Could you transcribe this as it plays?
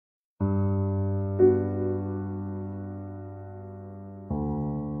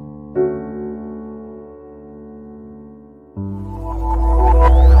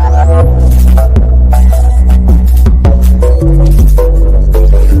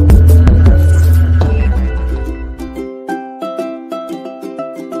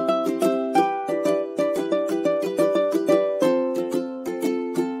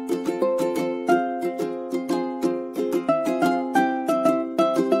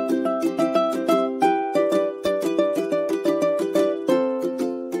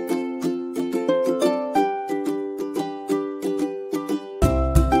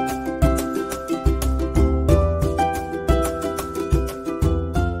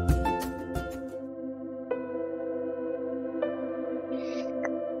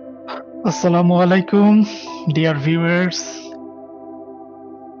আসসালামু আলাইকুম dear viewers,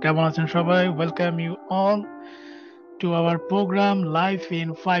 কেমন আছেন সবাই? Welcome you all to our programme life in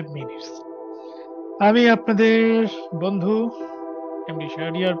 5 minutes. আমি আপনাদের বন্ধু এমডি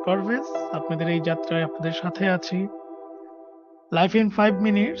শাহরিয়ার পারভেজ আপনাদের এই যাত্রায় আপনাদের সাথে আছি। লাইফ ইন 5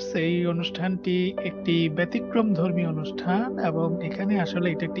 মিনিটস এই অনুষ্ঠানটি একটি ব্যতিক্রম ধর্মী অনুষ্ঠান এবং এখানে আসলে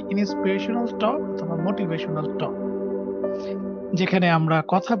এটা একটি ইন্সপিরেশনাল টক অথবা মোটিভেশনাল টক, যেখানে আমরা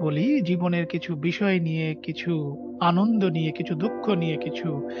কথা বলি জীবনের কিছু বিষয় নিয়ে, কিছু আনন্দ নিয়ে, কিছু দুঃখ নিয়ে, কিছু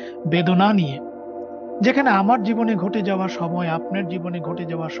বেদনা নিয়ে, যেখানে আমার জীবনে ঘটে যাওয়া সময়, আপনার জীবনে ঘটে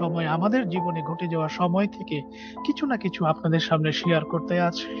যাওয়া সময়, আমাদের জীবনে ঘটে যাওয়া সময় থেকে কিছু না কিছু আপনাদের সামনে শেয়ার করতে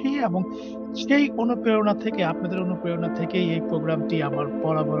আছি। এবং সেই অনুপ্রেরণা থেকে, আপনাদের অনুপ্রেরণা থেকেই এই প্রোগ্রামটি আমার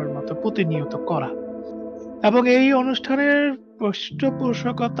বরাবরের মতো প্রতিনিয়ত করা। এবং এই অনুষ্ঠানের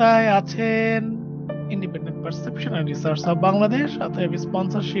পৃষ্ঠপোষকতায় আছেন independent perception and research of Bangladesh, অতএব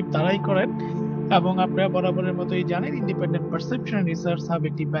স্পন্সরশিপ তারাই করেন। এবং আপনারা বরাবরের মতোই জানেন, independent perception and research hub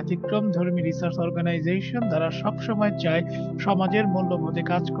একটি ব্যতিক্রম ধর্মী রিসার্চ অর্গানাইজেশন, যারা সবসময় চায় সমাজের মূল্যবোধে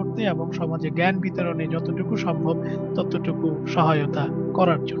কাজ করতে এবং সমাজে জ্ঞান বিতরণে যতটুকু সম্ভব ততটুকু সহায়তা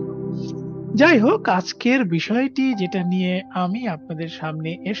করার জন্য। যাই হোক, আজকের বিষয়টি যেটা নিয়ে আমি আপনাদের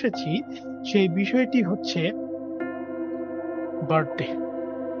সামনে এসেছি, সেই বিষয়টি হচ্ছে বার্থডে।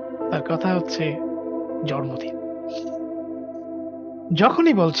 তার কথা হচ্ছে জন্মদিন।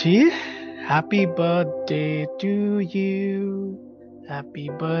 যখনই বলছি happy birthday to you, happy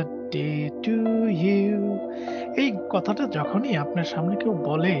birthday to you, এই কথাটা যখনই আপনার সামনে কেউ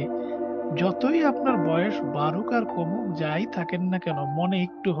বলে, যতই আপনার বয়স বাড়ুক আর কমুক, যাই থাকেন না কেন, মনে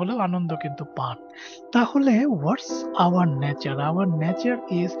একটু হলেও আনন্দ কিন্তু পান। তাহলে হোয়াটস hour nature? Hour nature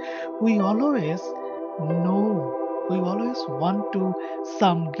is we always no, we always want to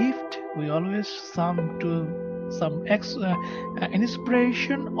some gift, we always some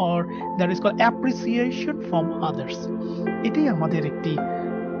inspiration, or that is called appreciation from others. এটাই আমাদের একটি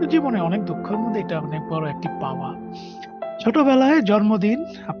জীবনে অনেক দুঃখের মধ্যে এটা অনেক বড় একটি পাওয়া। ছোটবেলায় জন্মদিন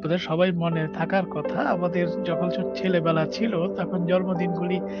আপনাদের সবাই মনে থাকার কথা। আমাদের যখন ছেলেবেলা ছিল তখন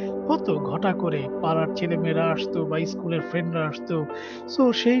জন্মদিনগুলি হতো ঘটা করে, পাড়ার ছেলেমেয়েরা আসতো বা স্কুলের ফ্রেন্ডরা আসতো। সো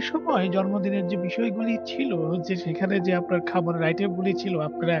সেই সময় জন্মদিনের যে বিষয়গুলি ছিল, যে সেখানে যে আপনার খাবারের আইটেমগুলি ছিল,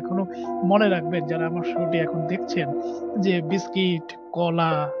 আপনারা এখনো মনে রাখবেন যারা আমার শোটি এখন দেখছেন, যে বিস্কিট,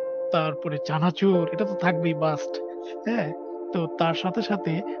 কলা, তারপরে চানাচুর, এটা তো থাকবেই মাস্ট। হ্যাঁ, তো তার সাথে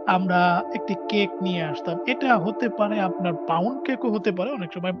সাথে আমরা একটি কেক নিয়ে আসতাম। এটা হতে পারে আপনার পাউন্ড কেকও হতে পারে, অনেক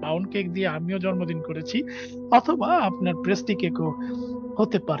সময় পাউন্ড কেক দিয়ে আমিও জন্মদিন করেছি, অথবা আপনার পেস্ট্রি কেকও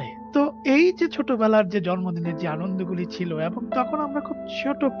হতে পারে। তো এই যে ছোটবেলার যে জন্মদিনের যে আনন্দগুলি ছিল, এবং তখন আমরা খুব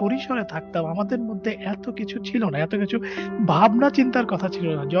ছোট পরিসরে থাকতাম, আমাদের মধ্যে এত কিছু ছিল না, এত কিছু ভাবনা চিন্তার কথা ছিল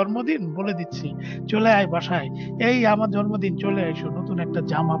না। জন্মদিন বলে দিচ্ছি, চলে আয় বাসায়, এই আমার জন্মদিন, চলে এসো, নতুন একটা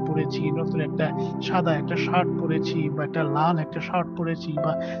জামা পরেছি, নতুন একটা সাদা একটা শার্ট পরেছি, বা একটা লাল একটা শার্ট পরেছি,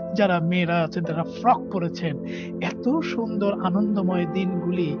 বা যারা মেয়েরা আছেন তারা ফ্রক পরেছেন। এত সুন্দর আনন্দময়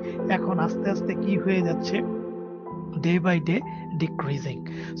দিনগুলি এখন আস্তে আস্তে কি হয়ে যাচ্ছে, day by day decreasing.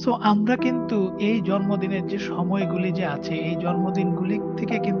 So আমরা কিন্তু এই জন্মদিনের যে সময়গুলি যে আছে, এই জন্মদিনগুলি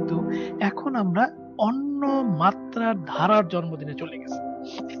থেকে কিন্তু এখন আমরা অন্য মাত্রার ধারার জন্মদিনে চলে গেছি।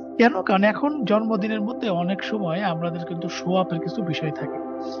 কেন? কারণ এখন জন্মদিনের মধ্যে অনেক সময় আমাদের কিন্তু শো আপের কিছু বিষয় থাকে।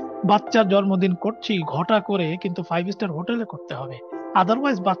 বাচ্চার জন্মদিন করছি ঘটা করে, কিন্তু 5 স্টার হোটেলে করতে হবে,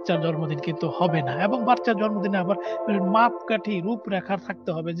 আদারওয়াইজ বাচ্চার জন্মদিন কিন্তু হবে না। এবং বাচ্চার জন্মদিনে আবার মাপকাঠি রূপরেখা থাকতে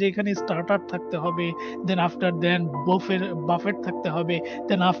হবে, যে এখানে স্টার্টার থাকতে হবে, দেন আফটার দেন বাফেট থাকতে হবে,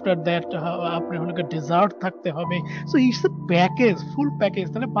 দেন আফটার দ্যাট আপনার হলো ডেজার্ট থাকতে হবে। So it's a package, full package.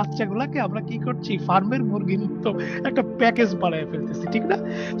 তাহলে বাচ্চাগুলাকে আমরা কি করছি, ফার্মের মুরগির মতো একটা প্যাকেজ বানায় ফেলতেছি, ঠিক না?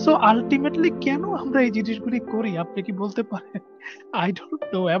 সো আলটিমেটলি কেন আমরা এই জিনিসগুলি করি, আপনি কি বলতে পারেন? I don't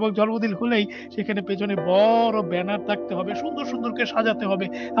know. এবং জন্মদিন হলেই সেখানে পেছনে বড় ব্যানার থাকতে হবে, সুন্দর সুন্দর করে সাজাতে হবে।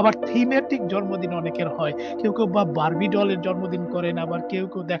 আবার থিমেটিক জন্মদিন অনেকের হয়, কেউ কেউ বা বারবি ডলের জন্মদিন করেন, আবার কেউ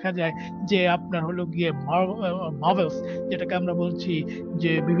কেউ দেখা যায় যে আপনার হলো গিয়ে মার্ভেলস, যেটাকে আমরা বলছি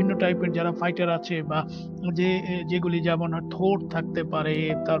যে বিভিন্ন টাইপের যারা ফাইটার আছে, বা যে যেগুলি যেমন থোর থাকতে পারে,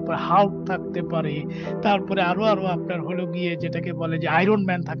 তারপর হাল্ক থাকতে পারে, তারপরে আরো আরো আপনার হলো গিয়ে যেটাকে বলে যে আয়রন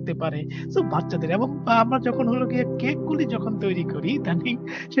ম্যান থাকতে পারে। সো বাচ্চাদের, এবং আমরা যখন হলো গিয়ে কেকগুলি যখন তৈরি করি ইদানিং,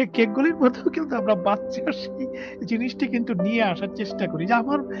 সেই কেকগুলির মধ্যেও কিন্তু আমরা বাচ্চার সেই জিনিসটি কিন্তু নিয়ে আসার চেষ্টা করি, যে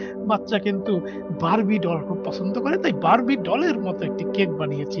আমার বাচ্চা কিন্তু বারবি ডল খুব পছন্দ করে, তাই বারবি ডলের মতো একটি কেক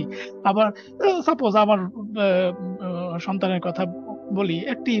বানিয়েছি। আবার সাপোজ আমার সন্তানের কথা বলি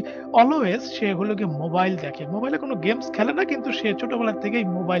একটি অলওয়েজ সে হলো গিয়ে মোবাইল দেখে, মোবাইলে কোনো গেমস খেলে না, কিন্তু সে ছোটবেলা থেকেই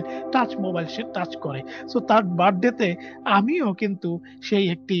মোবাইল সে টাচ করে। সো তার বার্থডেতে আমিও কিন্তু সেই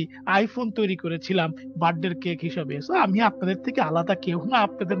একটি আইফোন তৈরি করেছিলাম বার্থডের কেক হিসাবে। সো আমি আপনাদের থেকে আলাদা কেউ না,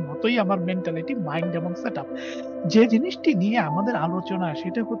 আপনাদের মতোই আমার মেন্টালিটি, মাইন্ড এবং সেট আপ। যে জিনিসটি নিয়ে আমাদের আলোচনা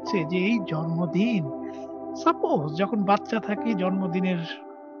সেটা হচ্ছে যে এই জন্মদিন, সাপোজ যখন বাচ্চা থাকি জন্মদিনের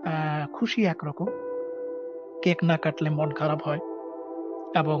খুশি একরকম, কেক না কাটলে মন খারাপ হয়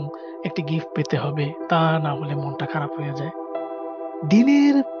এবং একটি গিফট পেতে হবে, তা না হলে মনটা খারাপ হয়ে যায়।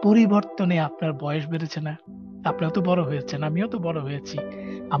 দিনের পরিবর্তনে আপনার বয়স বেড়েছে না? আপনারা তো বড় হয়েছেন, আমিও তো বড় হয়েছি,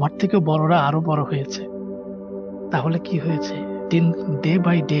 আমার থেকেও বড়রা আরো বড় হয়েছে। তাহলে কি হয়েছে? দিন, ডে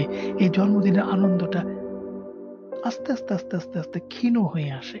বাই ডে এই জন্মদিনের আনন্দটা আস্তে আস্তে আস্তে আস্তে আস্তে ক্ষীণ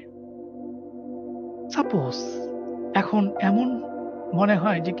হয়ে আসে। সাপোজ এখন এমন মনে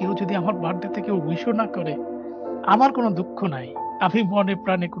হয় যে কেউ যদি আমার বার্থডেতে কেউ উইশও না করে, আমার কোনো দুঃখ নাই, আমি মনে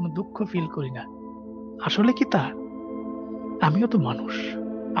প্রাণে কোনো দুঃখ ফিল করি না। আসলে কি তা? আমিও তো মানুষ,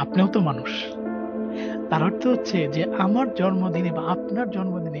 আপনিও তো মানুষ। তার অর্থ হচ্ছে যে আমার জন্মদিনে বা আপনার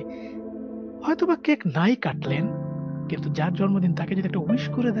জন্মদিনে হয়তোবা কেক নাই কাটলেন, কিন্তু যার জন্মদিন তাকে যদি একটা উইশ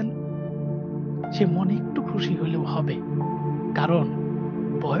করে দেন, সে মনে একটু খুশি হলেও হবে। কারণ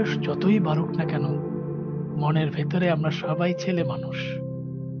বয়স যতই বাড়ুক না কেন, মনের ভেতরে আমরা সবাই ছেলে মানুষ,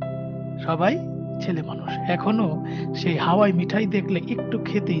 সবাই ছেলে মানুষ। এখনো সেই হাওয়াই মিঠাই দেখলে একটু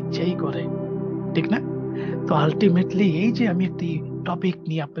খেতে ইচ্ছেই করে, ঠিক না? তো আলটিমেটলি এই যে আমি একটি টপিক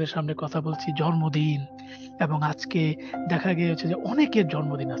নিয়ে আপনাদের সামনে কথা বলছি, জন্মদিন, এবং আজকে দেখা গিয়েছে যে অনেকের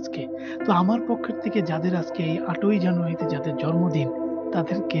জন্মদিন আজকে। তো আমার পক্ষের থেকে যাদের আজকে এই 8ই জানুয়ারিতে যাদের জন্মদিন,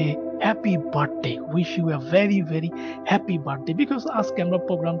 তাদেরকে happy birthday, wish you a very very happy birthday. Because আজকে আমরা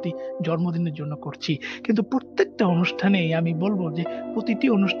প্রোগ্রামটি জন্মদিনের জন্য করছি, কিন্তু প্রত্যেকটা অনুষ্ঠানেই আমি বলবো যে প্রতিটি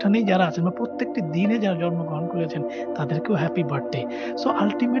অনুষ্ঠানেই যারা আছেন বা প্রত্যেকটি দিনে যারা জন্মগ্রহণ করেছেন তাদেরকেও হ্যাপি বার্থডে। সো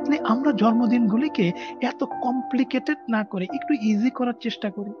আলটিমেটলি আমরা জন্মদিনগুলিকে এত কমপ্লিকেটেড না করে একটু ইজি করার চেষ্টা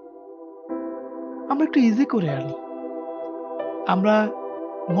করি, আমরা একটু ইজি করে আনি। আমরা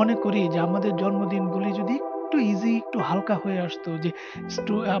মনে করি যে আমাদের জন্মদিনগুলি যদি একটু ইজি, একটু হালকা হয়ে আসতো, যে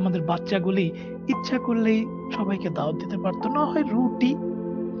আমাদের বাচ্চাগুলি ইচ্ছা করলেই সবাইকে দাওয়াত দিতে পারতো, না হয় রুটি,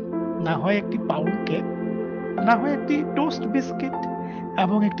 না হয় একটি পাউন্ড কেক, না হয় একটি টোস্ট বিস্কিট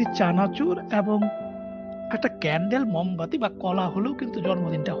এবং একটি চানাচুর এবং একটা ক্যান্ডেল, মোমবাতি বা কলা হলেও কিন্তু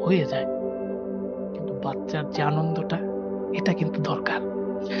জন্মদিনটা হয়ে যায়। কিন্তু বাচ্চার যে আনন্দটা, এটা কিন্তু দরকার।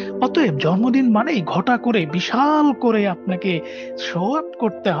 অতএব জন্মদিন মানেই ঘটা করে বিশাল করে আপনাকে শো আপ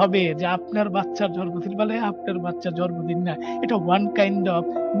করতে হবে যে আপনার বাচ্চার জন্মদিন, বলে আপনার বাচ্চার জন্মদিন না, এটা one kind of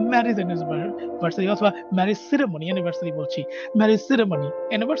marriage anniversary অথবা ম্যারেজ সেরেমনি। অ্যানিভার্সারি বলছি, ম্যারেজ সেরেমনি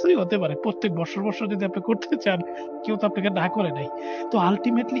অ্যানিভার্সারি হতে পারে প্রত্যেক বছর বছর যদি আপনি করতে চান, কেউ তো আপনাকে না করে নাই। তো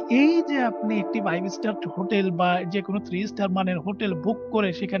আলটিমেটলি এই যে আপনি একটি 5 স্টার হোটেল বা যে কোনো 3 স্টার মানের হোটেল বুক করে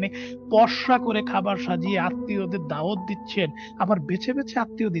সেখানে পর্সা করে খাবার সাজিয়ে আত্মীয়দের দাওয়াত দিচ্ছেন, আবার বেছে বেছে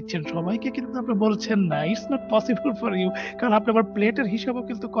আত্মীয় দিচ্ছেন, সবাইকে কিন্তু আপনি বলছেন না, it's not possible for you, কারণ আপনি আবার প্লেটের হিসাবও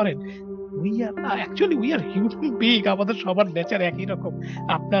কিন্তু করেন। উই আর হিউম্যান বিং, আমাদের সবার নেচার একই রকম,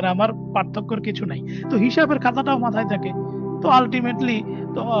 আপনার আমার পার্থক্যর কিছু নাই। তো হিসাবের খাতাটাও মাথায় থাকে। তো আলটিমেটলি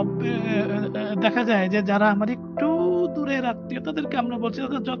তো দেখা যায় যে যারা আমার একটু দূরের আত্মীয়, তাদেরকে আমরা বলছি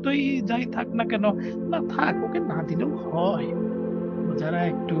দাদা যতই যাই থাক না কেন, না থাক, ওকে না দিলেও হয়। যারা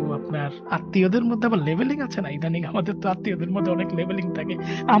একটু আপনার আত্মীয়দের মধ্যে আবার লেভেলিং আছে না, ইদানিং আমাদের তো আত্মীয়দের মধ্যে অনেক লেভেলিং থাকে,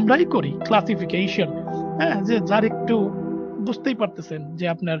 আমরাই করি ক্লাসিফিকেশন। হ্যাঁ, যে যার একটু, বুঝতেই পারতেছেন যে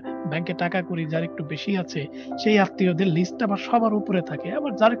আপনার ব্যাংকে টাকা করি যার একটু বেশি আছে, সেই আত্মীয়দের লিস্ট আবার সবার উপরে থাকে।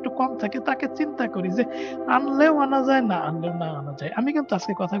 আবার যার একটু কম থাকে তাকে চিন্তা করি যে আনলেও আনা যায়, না আনলেও না আনা যায়। আমি কিন্তু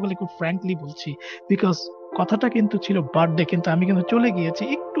আজকে কথাগুলি খুব ফ্র্যাঙ্কলি বলছি, বিকজ কথাটা কিন্তু ছিল বার্থডে, কিন্তু আমি কিন্তু চলে গিয়েছি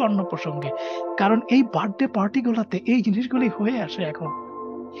একটু অন্য প্রসঙ্গে। কারণ এই বার্থডে পার্টিগুলোতে এই জিনিসগুলি হয়ে আসে এখন।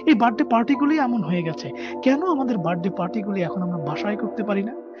 এই বার্থডে পার্টিগুলি এমন হয়ে গেছে। কেন আমাদের বার্থডে পার্টিগুলি এখন আমরা বাসায় করতে পারি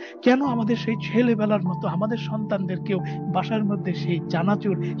না? কেন আমাদের সেই ছেলেবেলার মতো আমাদের সন্তানদেরকেও বাসার মধ্যে সেই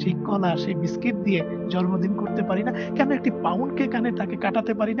চানাচুর, সেই কলা, সেই বিস্কিট দিয়ে জন্মদিন করতে পারি না? কেন একটি পাউন্ড কেক আনে তাকে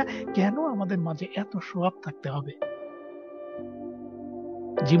কাটাতে পারি না? কেন আমাদের মাঝে এত শো অফ থাকতে হবে?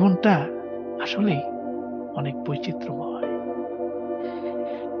 জীবনটা আসলেই অনেক বৈচিত্র্যময়।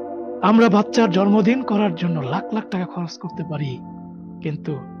 আমরা বাচ্চার জন্মদিন করার জন্য লাখ লাখ টাকা খরচ করতে পারি,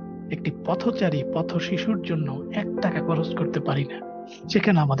 কিন্তু একটি পথচারী পথ শিশুর জন্য 1 টাকা খরচ করতে পারি না।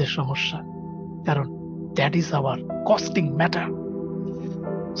 সেখানে আমাদের সমস্যা, কারণ that is our costing matter.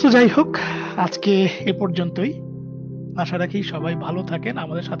 So যাই হোক, আজকে এ পর্যন্তই। আশা রাখি সবাই ভালো থাকেন,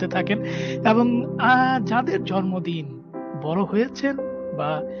 আমাদের সাথে থাকেন, এবং যাদের জন্মদিন বড় হয়েছেন বা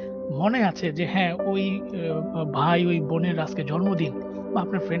মনে আছে যে হ্যাঁ ওই ভাই ওই বোনের আজকে জন্মদিন বা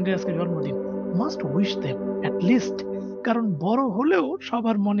আপনার ফ্রেন্ডের আজকে জন্মদিন, must wish them at least. কারণ বড় হলেও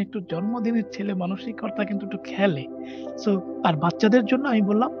সবার মনে একটু জন্মদিনের ছেলে মানসিকতা কিন্তু একটু খেলে। সো আর বাচ্চাদের জন্য আমি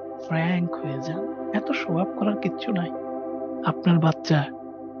বললাম ফ্র্যাঙ্ক হয়ে যান, এত শো আপ করার কিচ্ছু নাই। আপনার বাচ্চা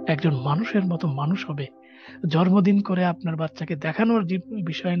একজন মানুষের মতো মানুষ হবে। জন্মদিন করে আপনার বাচ্চাকে দেখানোর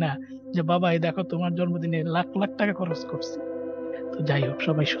বিষয় না যে বাবা এই দেখো তোমার জন্মদিনে লাখ লাখ টাকা খরচ করছি। তো যাই হোক,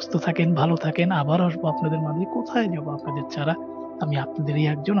 সবাই সুস্থ থাকেন, ভালো থাকেন। আবার আসবো আপনাদের মাঝে। কোথায় যাবো আপনাদের ছাড়া? আমি আপনাদেরই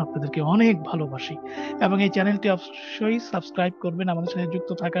একজন, আপনাদেরকে অনেক ভালোবাসি। এবং এই চ্যানেলটি অবশ্যই সাবস্ক্রাইব করবেন আমাদের সাথে যুক্ত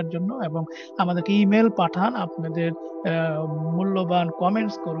থাকার জন্য, এবং আমাদেরকে ইমেল পাঠান, আপনাদের মূল্যবান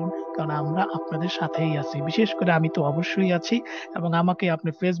কমেন্টস করুন, কারণ আমরা আপনাদের সাথেই আছি। বিশেষ করে আমি তো অবশ্যই আছি। এবং আমাকে আপনি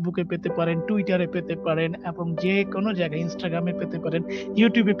ফেসবুকে পেতে পারেন, টুইটারে পেতে পারেন, এবং যে কোনো জায়গায় ইনস্টাগ্রামে পেতে পারেন,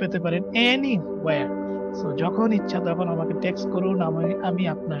 ইউটিউবে পেতে পারেন, এনিওয়্যার। সো যখন ইচ্ছা তখন আমাকে টেক্সট করুন, আমি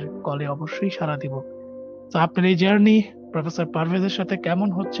আপনার কলে অবশ্যই সাড়া দিব। তো আপনার এই জার্নি প্রফেসর পারভেজের সাথে কেমন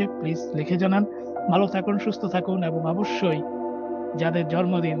হচ্ছে প্লিজ লিখে জানান। ভালো থাকুন, সুস্থ থাকুন, এবং অবশ্যই যাদের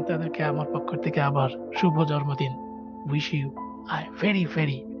জন্মদিন তাদেরকে আমার পক্ষ থেকে আবার শুভ জন্মদিন। Wish you I very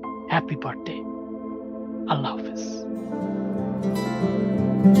very happy birthday. আল্লাহ হাফেজ।